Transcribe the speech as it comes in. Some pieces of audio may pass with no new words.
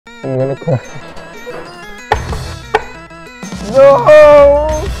I'm gonna cry. No!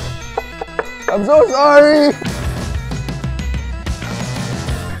 I'm so sorry!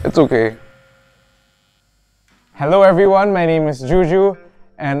 It's okay. Hello everyone, my name is Juju,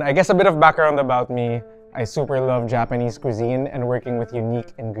 and I guess a bit of background about me. I super love Japanese cuisine and working with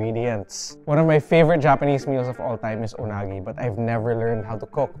unique ingredients. One of my favorite Japanese meals of all time is unagi, but I've never learned how to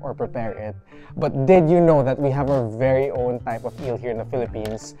cook or prepare it. But did you know that we have our very own type of eel here in the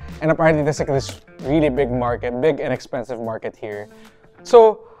Philippines? And apparently there's like this really big market, big and expensive market here.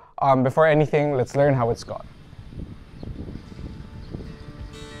 So, before anything, let's learn how it's caught.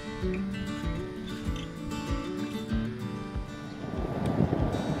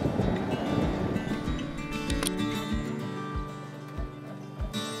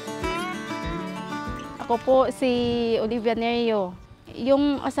 Ako po si Olivia Nero.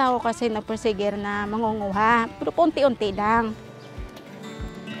 Yung asawa ko kasi nagpersigir na mangunguha, pero unti-unti lang.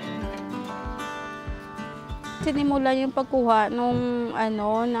 Sinimula yung pagkuha nung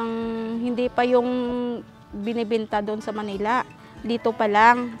nang hindi pa yung binibenta doon sa Manila. Dito pa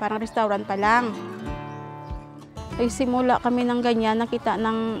lang, parang restaurant pa lang. Ay simula kami ng ganyan, nakita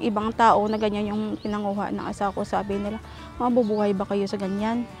ng ibang tao na ganyan yung pinanguha ng asawa ko. Sabi nila, mabubuhay ba kayo sa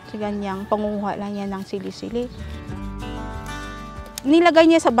ganyan? Sa ganyang pangunguha lang yan ng sili-sili.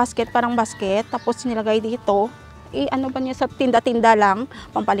 Nilagay niya sa basket, parang basket, tapos nilagay dito. Ano ba niya sa tinda-tinda lang,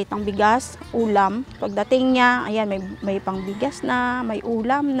 pampalit ng bigas, ulam. Pagdating niya, ayan, may pangbigas na, may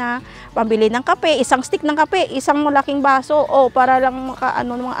ulam na, pambili ng kape, isang stick ng kape, isang malaking baso, para lang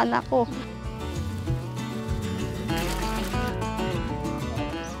makaano ng mga anak ko.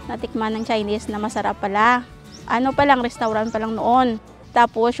 Natikman ng Chinese na masarap pala. Ano pa lang, restaurant pa lang noon.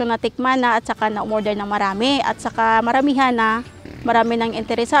 Tapos yung natikman na at saka na-order ng marami at saka maramihan na, marami nang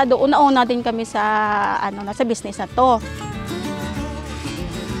interesado. Una-una din kami sa sa business na to.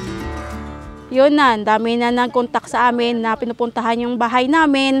 Yun na, dami na nag-contact sa amin na pinupuntahan yung bahay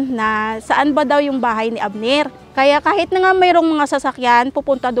namin na saan ba daw yung bahay ni Abner. Kaya kahit na nga mayroong mga sasakyan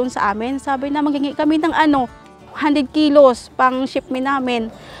pupunta doon sa amin, sabi na maghingi kami ng 100 kilos pang shipment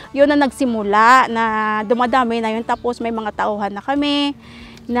namin. Yun na nagsimula na dumadami na yun. Tapos may mga tauhan na kami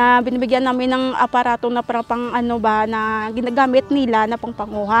na binibigyan namin ng aparato na pang na ginagamit nila na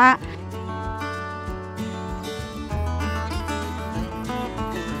pangpanguha.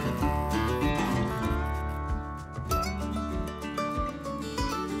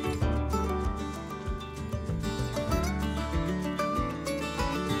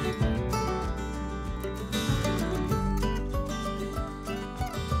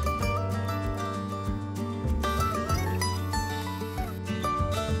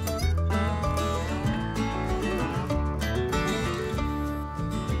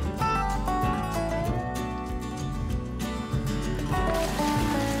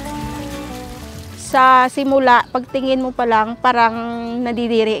 Sa simula, pagtingin mo pa lang, parang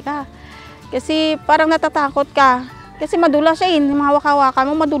nadidiri ka. Kasi parang natatakot ka. Kasi madulas siya hawak-hawakan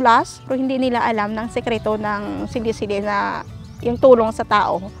mo madulas. Pero hindi nila alam ng sekreto ng sili-sili na yung tulong sa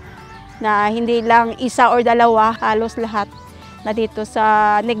tao. Na hindi lang isa or dalawa, halos lahat na dito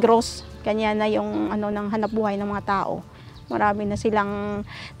sa Negros. Kanya na yung ng hanapbuhay ng mga tao. Marami na silang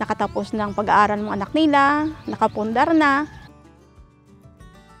nakatapos ng pag-aaral ng anak nila, nakapundar na.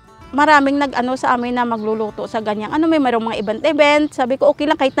 Maraming sa amin na magluluto sa ganyang mayroong mga event. Sabi ko okay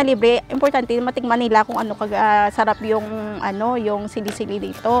lang kahit na libre, importante matikman nila kung sarap yung yung sili-sili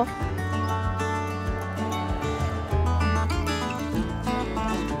dito.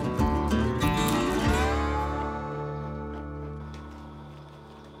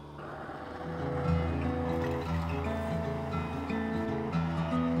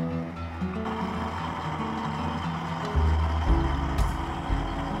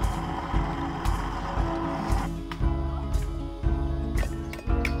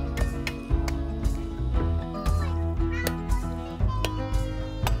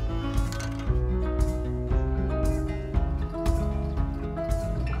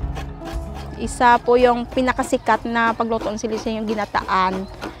 Isa po yung pinakasikat na pagluto ng sili-sili yung ginataan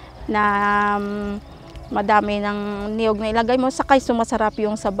na madami ng niyog na ilagay mo, saka sumasarap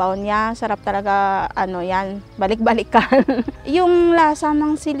yung sabaw niya. Sarap talaga, yan, balik-balikan. Yung lasa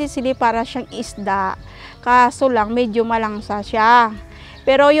ng sili-sili para siyang isda, kaso lang medyo malangsa siya.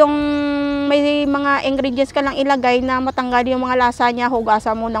 Pero yung may mga ingredients ka lang ilagay na matanggal yung mga lasa niya,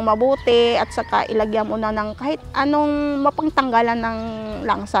 hugasan mo ng mabuti at saka ilagyan mo na ng kahit anong mapangtanggalan ng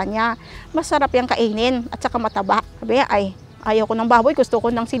langsa niya. Masarap yung kainin at saka mataba. Sabi ay, ayaw ko ng baboy, gusto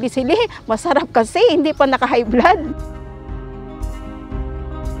ko ng sili-sili. Masarap kasi, hindi pa naka-high blood.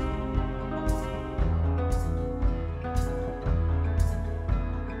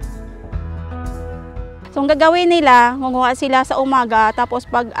 So, ang gagawin nila, nguha sila sa umaga, tapos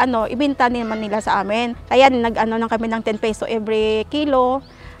pag ibenta naman nila sa amin. Kaya nag-ano kami ng 10 peso every kilo,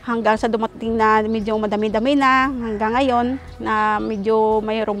 hanggang sa dumating na medyo madami-dami na, hanggang ngayon na medyo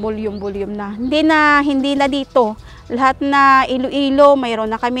mayroong volume na. Hindi na dito. Lahat na Iloilo, mayroon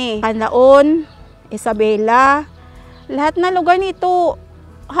na kami. Canlaon, Isabela, lahat na lugar nito,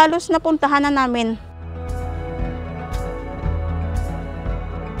 halos napuntahan na namin.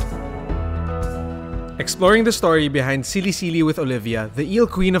 Exploring the story behind Sili-Sili with Olivia, the eel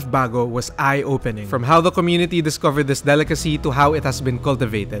queen of Bago, was eye-opening. From how the community discovered this delicacy to how it has been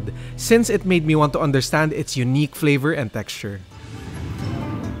cultivated, since it made me want to understand its unique flavor and texture.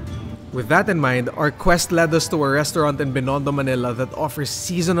 With that in mind, our quest led us to a restaurant in Binondo, Manila that offers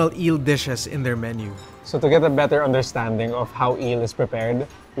seasonal eel dishes in their menu. So to get a better understanding of how eel is prepared,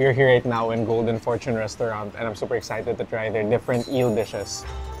 we are here right now in Golden Fortune Restaurant, and I'm super excited to try their different eel dishes.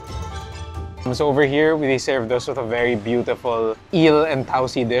 So over here, they served us with a very beautiful eel and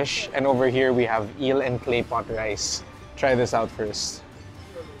tausi dish. And over here, we have eel and clay pot rice. Try this out first.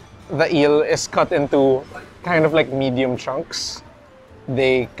 The eel is cut into kind of like medium chunks.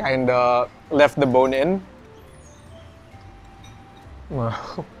 They kind of left the bone in. Wow.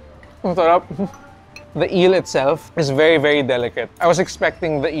 Ang sarap. The eel itself is very, very delicate. I was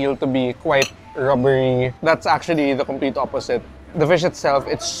expecting the eel to be quite rubbery. That's actually the complete opposite. The fish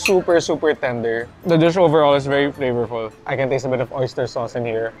itself, it's super, super tender. The dish overall is very flavorful. I can taste a bit of oyster sauce in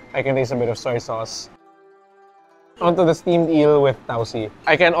here. I can taste a bit of soy sauce. Onto the steamed eel with tausi.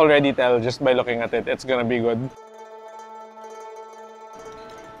 I can already tell just by looking at it, it's gonna be good.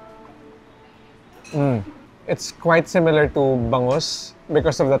 It's quite similar to bangus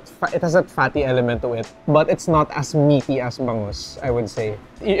because of that. It has that fatty element to it, but it's not as meaty as bangus, I would say.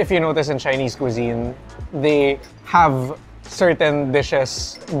 If you notice in Chinese cuisine, they have certain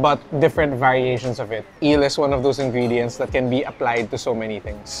dishes but different variations of it. Eel is one of those ingredients that can be applied to so many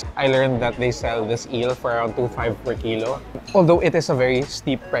things. I learned that they sell this eel for around 2.5 per kilo. Although it is a very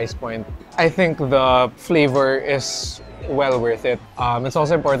steep price point, I think the flavor is well worth it. It's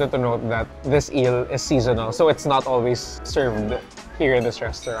also important to note that this eel is seasonal, so it's not always served here in this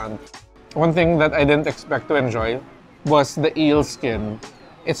restaurant. One thing that I didn't expect to enjoy was the eel skin.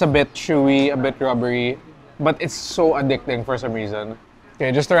 It's a bit chewy, a bit rubbery, but it's so addicting for some reason.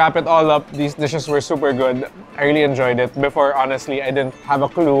 Okay, just to wrap it all up, these dishes were super good. I really enjoyed it. Before, honestly, I didn't have a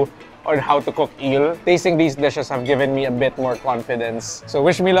clue on how to cook eel. Tasting these dishes have given me a bit more confidence. So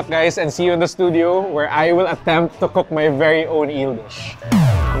wish me luck, guys, and see you in the studio where I will attempt to cook my very own eel dish.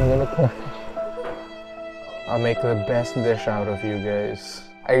 I'll make the best dish out of you guys.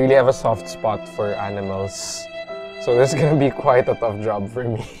 I really have a soft spot for animals, so this is gonna be quite a tough job for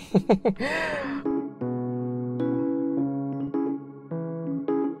me.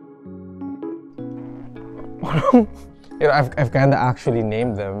 You know, I've kind of actually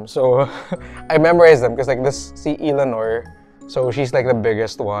named them. So I memorized them because like this, see Eleanor, so she's like the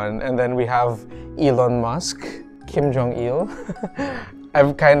biggest one. And then we have Elon Musk, Kim Jong-il.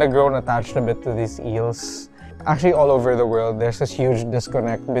 I've kind of grown attached a bit to these eels. Actually, all over the world, there's this huge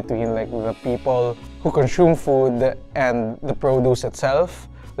disconnect between like the people who consume food and the produce itself.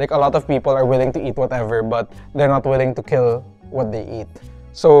 Like a lot of people are willing to eat whatever, but they're not willing to kill what they eat.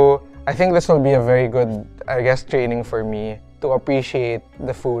 So I think this will be a very good, I guess, training for me to appreciate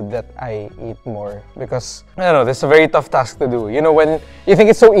the food that I eat more. Because, I don't know, this is a very tough task to do. You know, when you think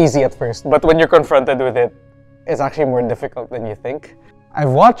it's so easy at first, but when you're confronted with it, it's actually more difficult than you think.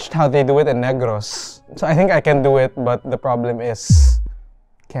 I've watched how they do it in Negros. So I think I can do it, but the problem is,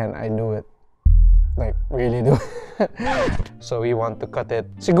 can I do it? Like, really do it? So we want to cut it,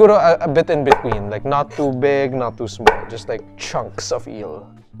 siguro a bit in between. Like, not too big, not too small. Just like chunks of eel.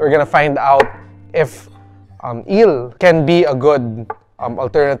 We're gonna find out if eel can be a good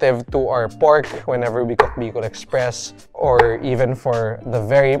alternative to our pork whenever we cook Bicol Express, or even for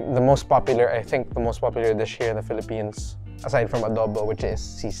the most popular, I think the most popular dish here in the Philippines, aside from adobo, which is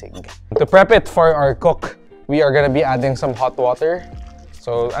sisig. To prep it for our cook, we are gonna be adding some hot water.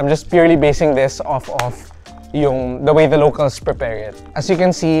 So I'm just purely basing this off of the way the locals prepare it. As you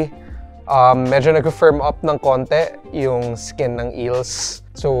can see, medyo nag-firm up ng konti yung skin ng eels.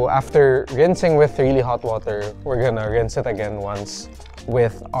 So after rinsing with really hot water, we're gonna rinse it again once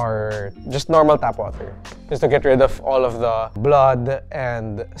with our just normal tap water, just to get rid of all of the blood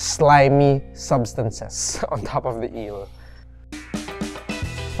and slimy substances on top of the eel.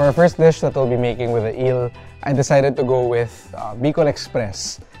 For our first dish that we'll be making with the eel, I decided to go with Bicol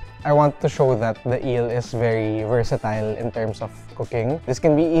Express. I want to show that the eel is very versatile in terms of cooking. This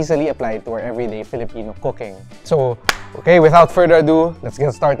can be easily applied to our everyday Filipino cooking. So Okay, without further ado, let's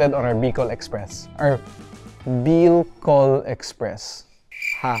get started on our Bicol Express. Our Bicol Express.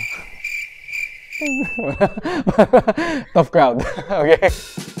 Ha. Tough crowd. Okay.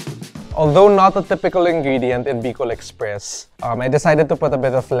 Although not a typical ingredient in Bicol Express, I decided to put a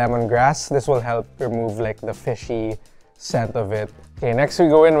bit of lemongrass. This will help remove like the fishy scent of it. Okay, next we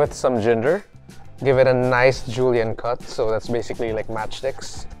go in with some ginger. Give it a nice julienne cut. So that's basically like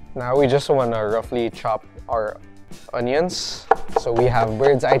matchsticks. Now we just want to roughly chop our onions. So we have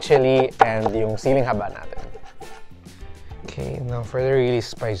bird's eye chili and yung siling haba natin. Okay, now for the really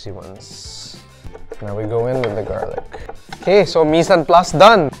spicy ones. Now we go in with the garlic. Okay, so mise en place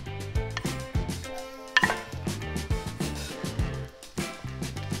done.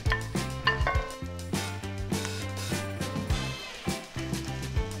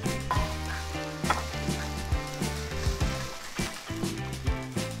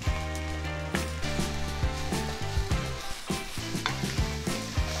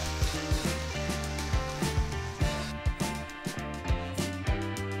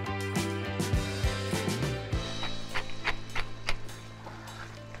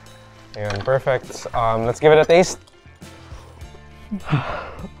 Ayan, perfect. Let's give it a taste.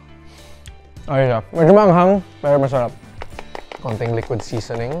 Okay siya. Medyo maanghang, pero masarap. Konting liquid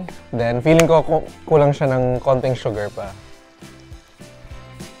seasoning. Then, feeling ko kulang siya ng konting sugar pa.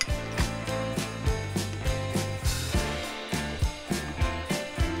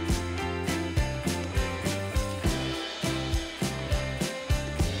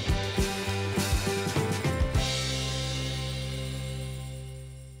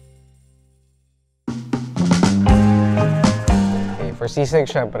 For sisig,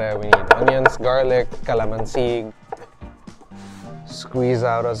 syempre, we need onions, garlic, calamansi. Squeeze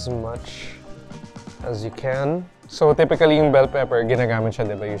out as much as you can. So typically yung bell pepper, ginagamit siya,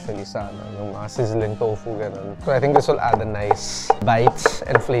 diba, usually sa yung mga sizzling tofu, ganun. So I think this will add a nice bite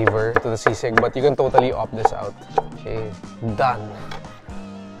and flavor to the sisig, but you can totally opt this out. Okay, done.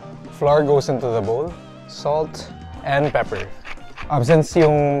 Flour goes into the bowl, salt, and pepper. Since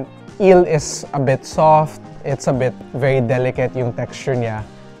yung eel is a bit soft, it's a bit very delicate yung texture niya.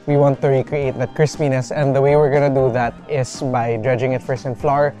 We want to recreate that crispiness, and the way we're gonna do that is by dredging it first in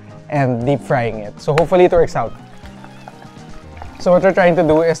flour and deep frying it. So hopefully it works out. So what we're trying to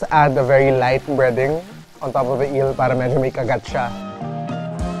do is add a very light breading on top of the eel para medyo may kagat siya.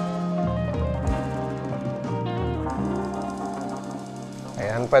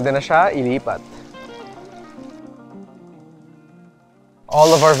 Ayan, pwede na siya ilipat.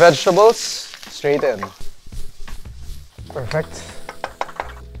 All of our vegetables straight in. Perfect.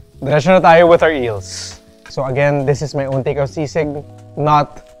 Diretso na tayo with our eels. So again, this is my own take of sisig.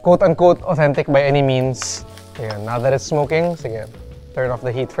 Not quote-unquote authentic by any means. Ayan, now that it's smoking, sige, turn off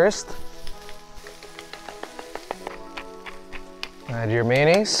the heat first. Add your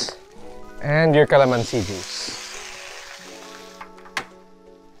mayonnaise and your calamansi juice.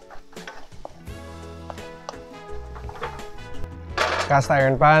 Cast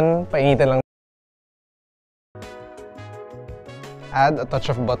iron pan, painitin lang. Add a touch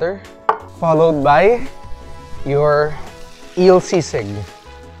of butter, followed by your eel sisig.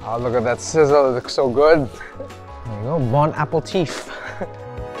 Oh, look at that sizzle, it looks so good. There you go, bon appetit.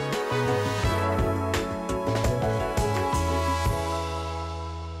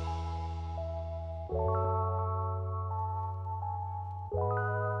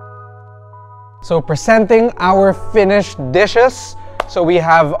 So presenting our finished dishes. So we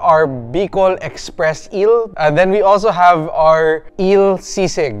have our Bicol Express eel, and then we also have our eel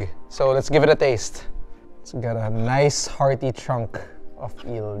sisig. So let's give it a taste. It's got a nice hearty chunk of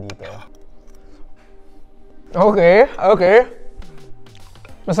eel dito. Okay, okay.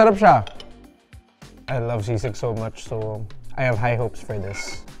 Masarap siya. I love sisig so much, so I have high hopes for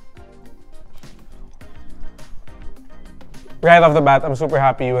this. Right off the bat, I'm super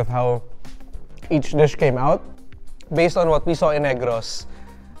happy with how each dish came out. Based on what we saw in Negros,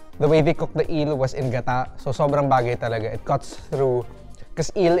 the way they cooked the eel was in gata. So sobrang bagay talaga. It cuts through,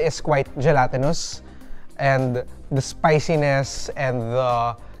 because eel is quite gelatinous, and the spiciness and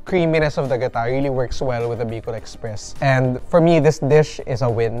the creaminess of the gata really works well with the Bicol Express. And for me, this dish is a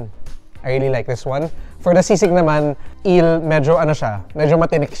win. I really like this one. For the sisig naman, eel, medyo ano siya, medyo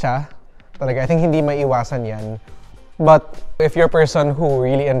matinik siya. Talaga, I think hindi maiwasan yan. But if you're a person who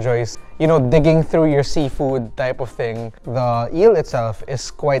really enjoys, you know, digging through your seafood type of thing, the eel itself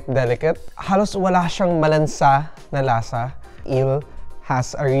is quite delicate. Halos wala siyang malansa na lasa. Eel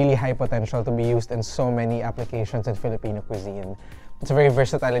has a really high potential to be used in so many applications in Filipino cuisine. It's a very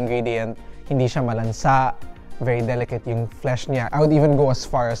versatile ingredient. Hindi siya malansa, very delicate yung flesh niya. I would even go as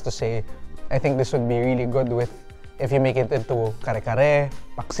far as to say, I think this would be really good with if you make it into kare-kare,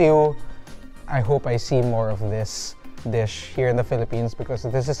 paksiw, I hope I see more of this dish here in the Philippines because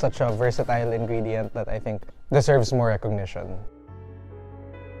this is such a versatile ingredient that I think deserves more recognition.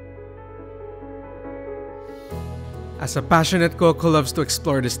 As a passionate cook who loves to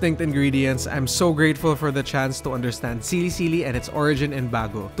explore distinct ingredients, I'm so grateful for the chance to understand Sili-Sili and its origin in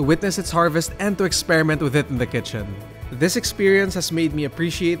Bago, to witness its harvest and to experiment with it in the kitchen. This experience has made me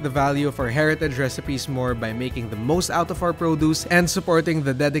appreciate the value of our heritage recipes more by making the most out of our produce and supporting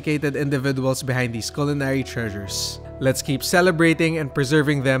the dedicated individuals behind these culinary treasures. Let's keep celebrating and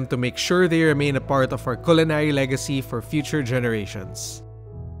preserving them to make sure they remain a part of our culinary legacy for future generations.